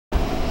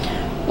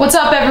What's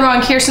up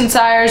everyone, Keirsten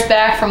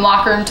back from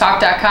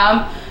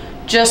LockerRoomTalk.com.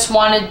 Just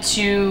wanted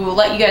to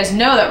let you guys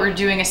know that we're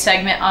doing a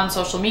segment on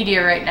social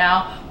media right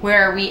now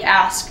where we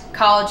ask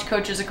college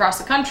coaches across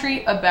the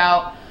country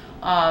about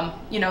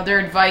their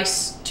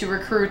advice to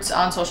recruits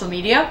on social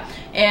media.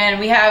 And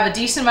we have a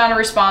decent amount of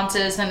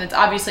responses, and it's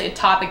obviously a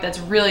topic that's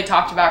really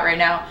talked about right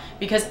now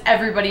because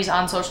everybody's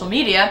on social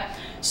media.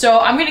 So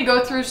I'm going to go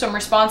through some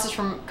responses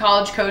from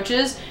college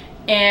coaches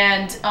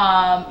and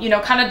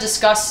kind of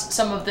discuss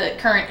some of the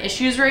current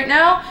issues right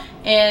now.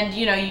 And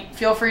you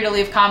feel free to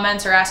leave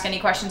comments or ask any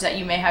questions that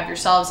you may have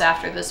yourselves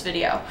after this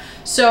video.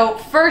 So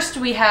first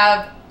we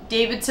have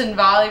Davidson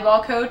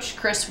volleyball coach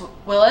Chris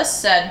Willis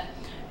said,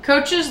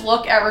 "Coaches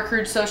look at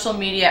recruit social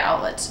media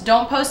outlets.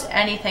 Don't post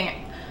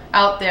anything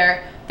out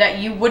there that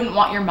you wouldn't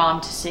want your mom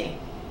to see."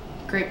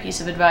 Great piece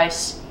of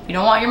advice. If you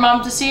don't want your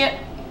mom to see it,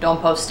 don't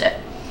post it.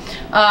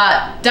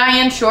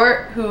 Diane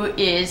Short, who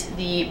is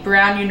the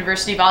Brown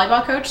University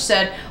volleyball coach,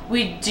 said,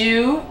 "We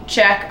do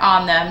check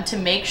on them to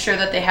make sure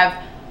that they have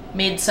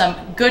made some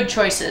good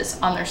choices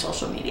on their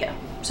social media."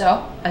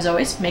 So, as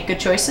always, make good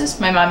choices.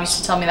 My mom used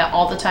to tell me that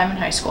all the time in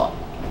high school.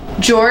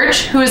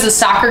 George, who is a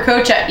soccer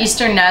coach at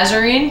Eastern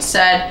Nazarene,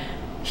 said,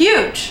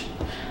 "Huge.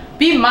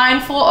 Be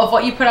mindful of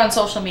what you put on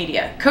social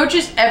media.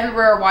 Coaches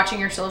everywhere are watching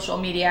your social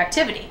media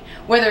activity,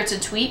 whether it's a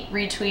tweet,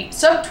 retweet,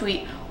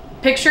 subtweet,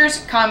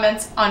 pictures,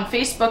 comments on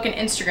Facebook and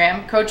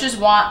Instagram. Coaches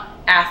want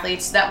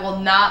athletes that will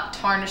not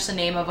tarnish the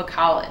name of a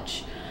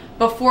college.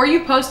 Before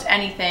you post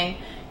anything,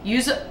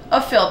 use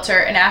a filter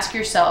and ask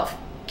yourself,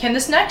 can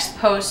this next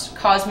post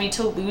cause me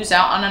to lose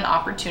out on an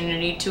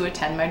opportunity to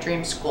attend my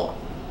dream school?"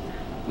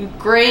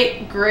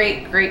 Great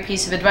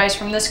piece of advice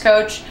from this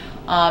coach.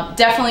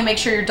 Definitely make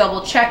sure you're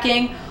double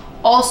checking.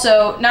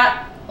 Also, not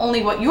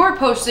only what you're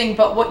posting,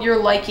 but what you're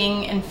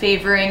liking and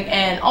favoring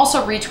and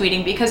also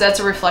retweeting, because that's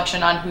a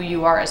reflection on who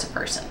you are as a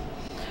person.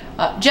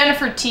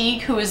 Jennifer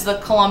Teague, who is the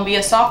Columbia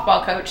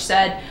softball coach,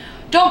 said,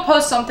 "Don't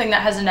post something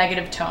that has a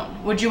negative tone.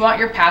 Would you want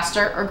your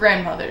pastor or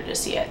grandmother to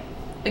see it?"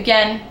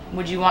 Again,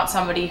 would you want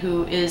somebody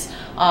who is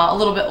a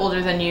little bit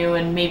older than you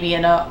and maybe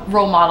in a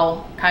role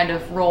model kind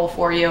of role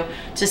for you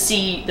to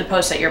see the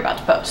post that you're about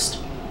to post?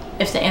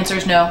 If the answer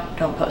is no,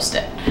 don't post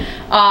it.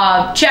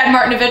 Chad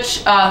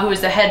Martinovich, who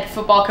is the head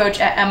football coach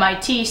at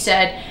MIT,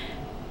 said,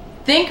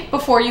 "Think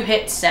before you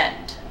hit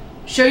send.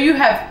 Show you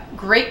have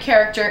great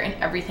character in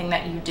everything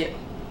that you do."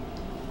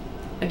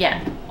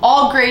 Again,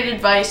 all great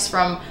advice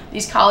from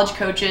these college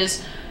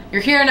coaches.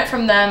 You're hearing it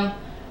from them.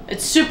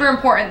 It's super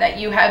important that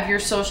you have your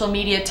social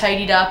media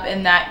tidied up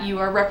and that you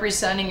are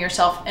representing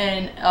yourself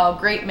in a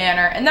great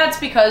manner. And that's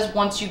because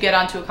once you get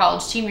onto a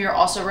college team, you're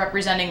also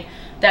representing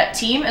that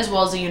team as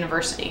well as the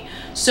university.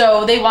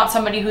 So they want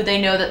somebody who they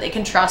know that they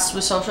can trust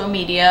with social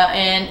media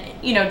and,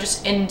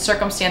 just in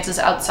circumstances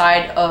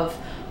outside of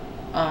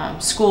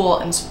school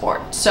and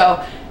sport. So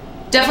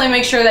definitely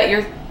make sure that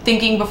you're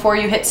thinking before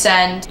you hit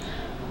send.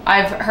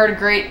 I've heard a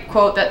great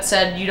quote that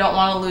said, "You don't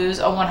want to lose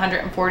a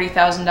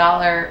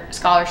 $140,000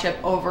 scholarship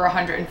over a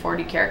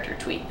 140 character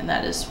tweet," and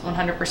that is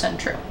 100%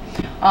 true.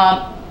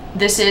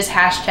 This is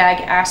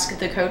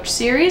 #AskTheCoach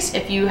series.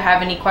 If you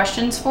have any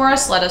questions for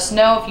us, let us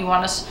know. If you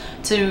want us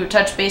to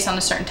touch base on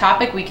a certain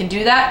topic, we can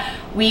do that.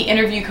 We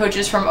interview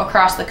coaches from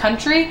across the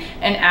country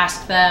and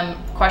ask them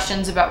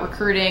questions about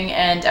recruiting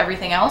and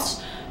everything else.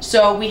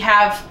 So we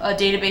have a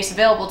database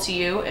available to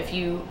you if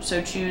you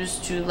so choose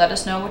to let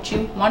us know what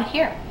you want to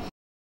hear.